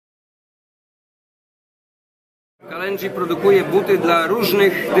Kalenji produkuje buty dla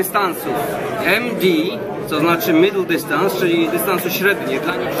różnych dystansów. MD to znaczy middle distance, czyli dystansu średnie.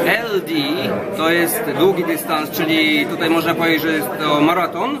 LD to jest długi dystans, czyli tutaj można powiedzieć, że jest to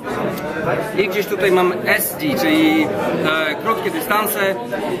maraton. I gdzieś tutaj mam SD, czyli krótkie dystanse.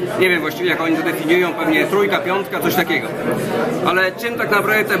 Nie wiem właściwie jak oni to definiują, pewnie trójka, piątka, coś takiego. Ale czym tak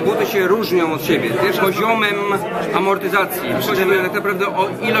naprawdę te buty się różnią od siebie? Pierwszym poziomem amortyzacji. Chodzi tak naprawdę o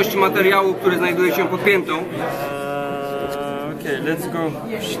ilość materiału, który znajduje się pod piętą. Okay, let's go.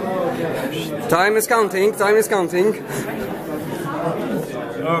 Time is counting, time is counting.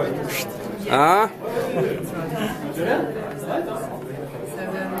 Oh. Ah.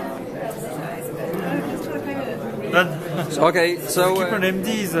 Done. Okay, so Keeper MD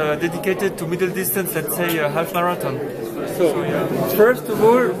is dedicated to middle distance, let's say half marathon. So first of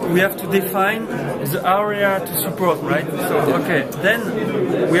all, we have to define the area to support, right? So okay, then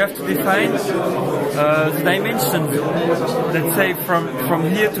we have to define the dimensions. Let's say from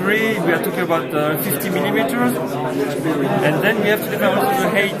here to here, we are talking about 50 millimeters, and then we have to define also the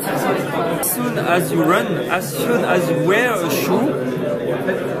height. As soon as you run, as soon as you wear a shoe,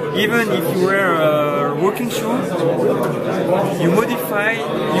 even if you wear a walking shoe, you modify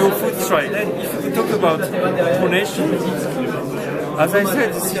your foot stride. Then if we talk about pronation, as I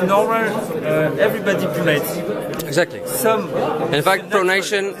said, this is normal, everybody pronates. exactly. In fact,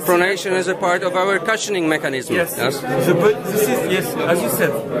 pronation is a part of our cushioning mechanism. Yes. This is, yes, as you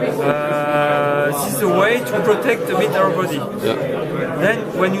said, this is a way to protect a bit our body. Yeah. Then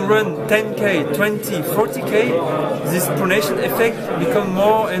when you run 10k, 20, 40k, this pronation effect becomes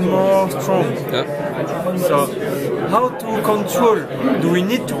more and more strong. Yeah. So how to control? Do we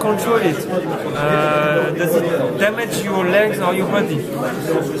need to control it? Does it damage your legs or your body?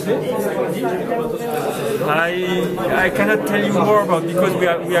 I cannot tell you more about, because we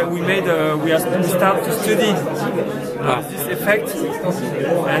start to study this effect.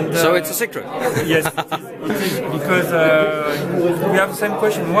 And So it's a secret. Yes, it is, because we have the same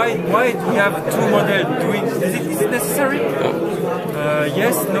question. Why do we have two models? Is it necessary?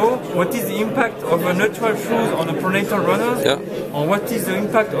 Yes, no. What is the impact of a neutral shoes on a pronator runner? Yeah. Or what is the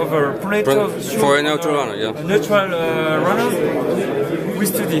impact of a pronator shoe for a neutral runner? Yeah. A neutral runner? We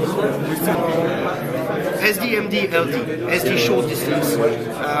study. SD, MD, LD. SD short distance,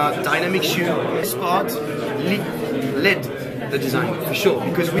 dynamic shoe. This part led the design for sure,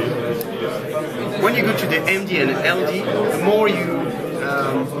 because when you go to the MD and LD, the more you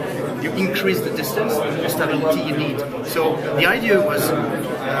increase the distance, the stability you need. So the idea was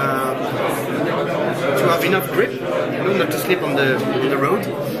to have enough grip, not to slip on the road,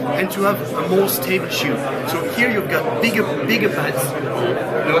 and to have a more stable shoe. So here you've got bigger pads,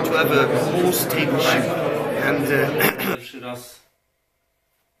 to have a more stable shoe. And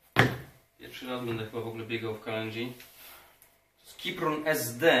Pierwszy raz będę chyba w ogóle biegał w Kalenji. Kipron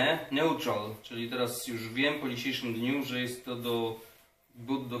SD Neutral, czyli teraz już wiem po dzisiejszym dniu, że jest to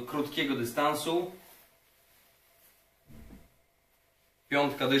do krótkiego dystansu.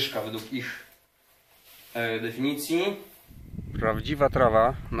 Piątka dyszka według ich definicji. Prawdziwa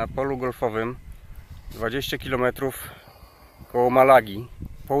trawa na polu golfowym 20 km koło Malagi,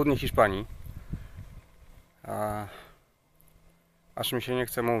 południe Hiszpanii. Aż mi się nie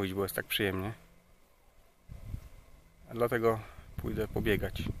chce mówić, bo jest tak przyjemnie. Dlatego pójdę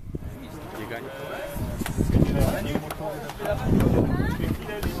pobiegać. Bieganie.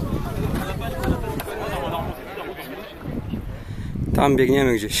 Tam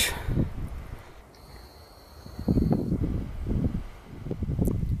biegniemy gdzieś.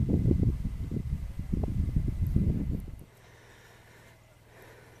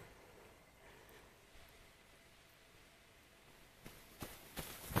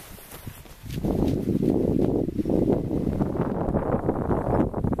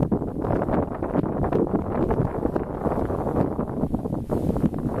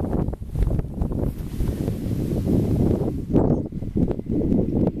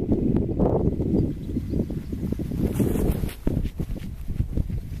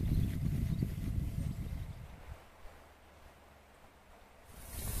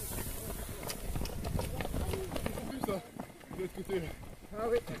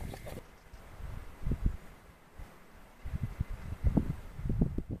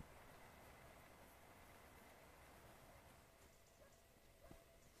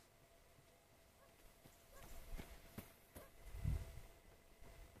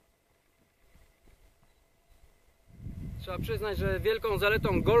 Trzeba przyznać, że wielką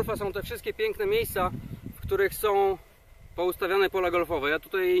zaletą golfa są te wszystkie piękne miejsca, w których są poustawiane pola golfowe. Ja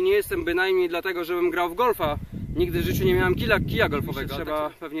tutaj nie jestem bynajmniej dlatego, żebym grał w golfa. Nigdy w życiu nie miałem kija golfowego. Trzeba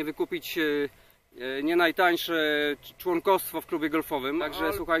pewnie wykupić nie najtańsze członkostwo w klubie golfowym.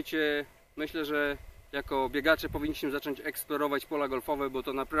 Także słuchajcie, myślę, że jako biegacze powinniśmy zacząć eksplorować pola golfowe, bo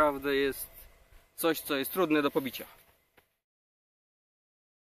to naprawdę jest coś, co jest trudne do pobicia.